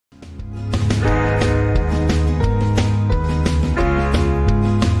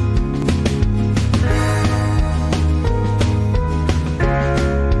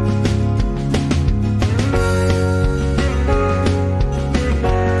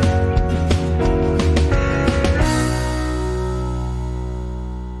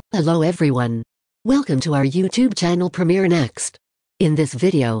Hello everyone. Welcome to our YouTube channel Premiere Next. In this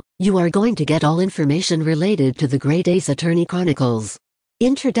video, you are going to get all information related to the Great Ace Attorney Chronicles.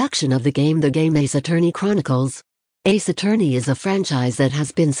 Introduction of the game Ace Attorney Chronicles. Ace Attorney is a franchise that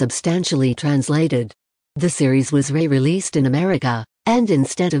has been substantially translated. The series was re-released in America, and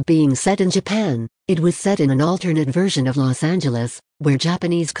instead of being set in Japan, it was set in an alternate version of Los Angeles, where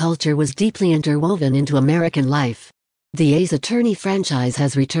Japanese culture was deeply interwoven into American life. The Ace Attorney franchise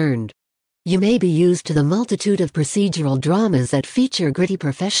has returned. You may be used to the multitude of procedural dramas that feature gritty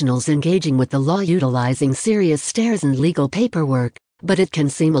professionals engaging with the law utilizing serious stares and legal paperwork, but it can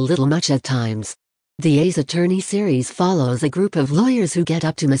seem a little much at times. The Ace Attorney series follows a group of lawyers who get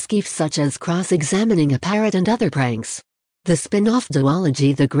up to mischief such as cross-examining a parrot and other pranks. The spin-off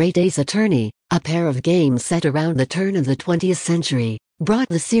duology The Great Ace Attorney, a pair of games set around the turn of the 20th century, brought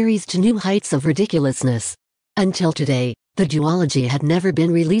the series to new heights of ridiculousness. Until today, the duology had never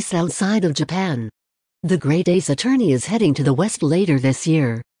been released outside of Japan. The Great Ace Attorney is heading to the West later this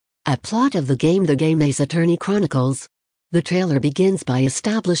year. A plot of the game Ace Attorney Chronicles. The trailer begins by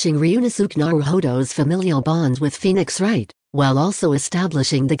establishing Ryunosuke Naruhodo's familial bond with Phoenix Wright, while also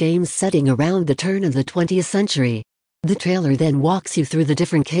establishing the game's setting around the turn of the 20th century. The trailer then walks you through the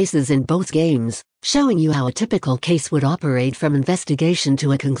different cases in both games, showing you how a typical case would operate from investigation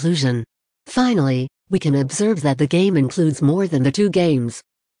to a conclusion. Finally, we can observe that the game includes more than the two games.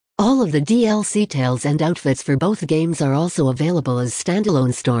 All of the DLC tales and outfits for both games are also available as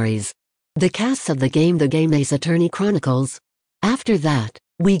standalone stories. The casts of the game Ace Attorney Chronicles. After that,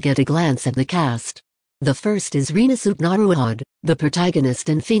 we get a glance at the cast. The first is Ryunosuke Naruhodo, the protagonist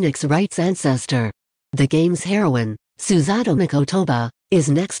and Phoenix Wright's ancestor. The game's heroine, Susato Mikotoba, is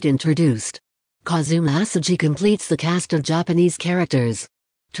next introduced. Kazuma Asagi completes the cast of Japanese characters.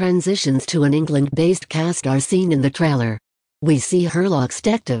 Transitions to an England-based cast are seen in the trailer. We see Herlock's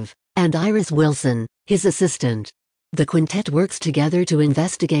detective, and Iris Wilson, his assistant. The quintet works together to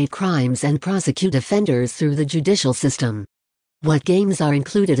investigate crimes and prosecute offenders through the judicial system. What games are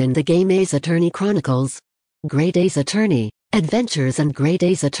included in the game Ace Attorney Chronicles? Great Ace Attorney, Adventures and Great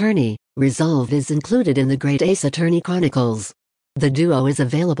Ace Attorney, Resolve is included in the Great Ace Attorney Chronicles. The duo is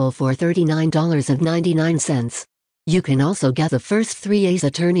available for $39.99. You can also get the first 3 Ace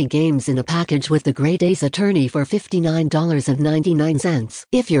Attorney games in a package with the Great Ace Attorney for $59.99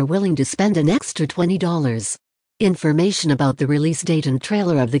 if you're willing to spend an extra $20. Information about the release date and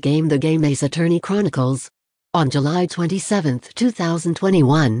trailer of the game Ace Attorney Chronicles. On July 27,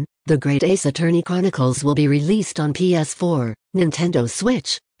 2021, the Great Ace Attorney Chronicles will be released on PS4, Nintendo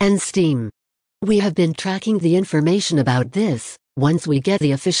Switch, and Steam. We have been tracking the information about this. Once we get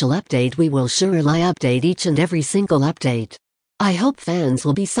the official update, we will surely update each and every single update. I hope fans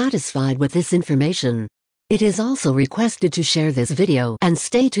will be satisfied with this information. It is also requested to share this video and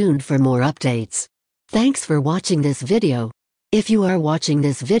stay tuned for more updates. Thanks for watching this video. If you are watching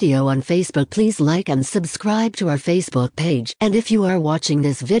this video on Facebook, please like and subscribe to our Facebook page. And if you are watching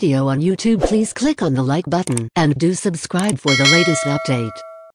this video on YouTube, please click on the like button and do subscribe for the latest update.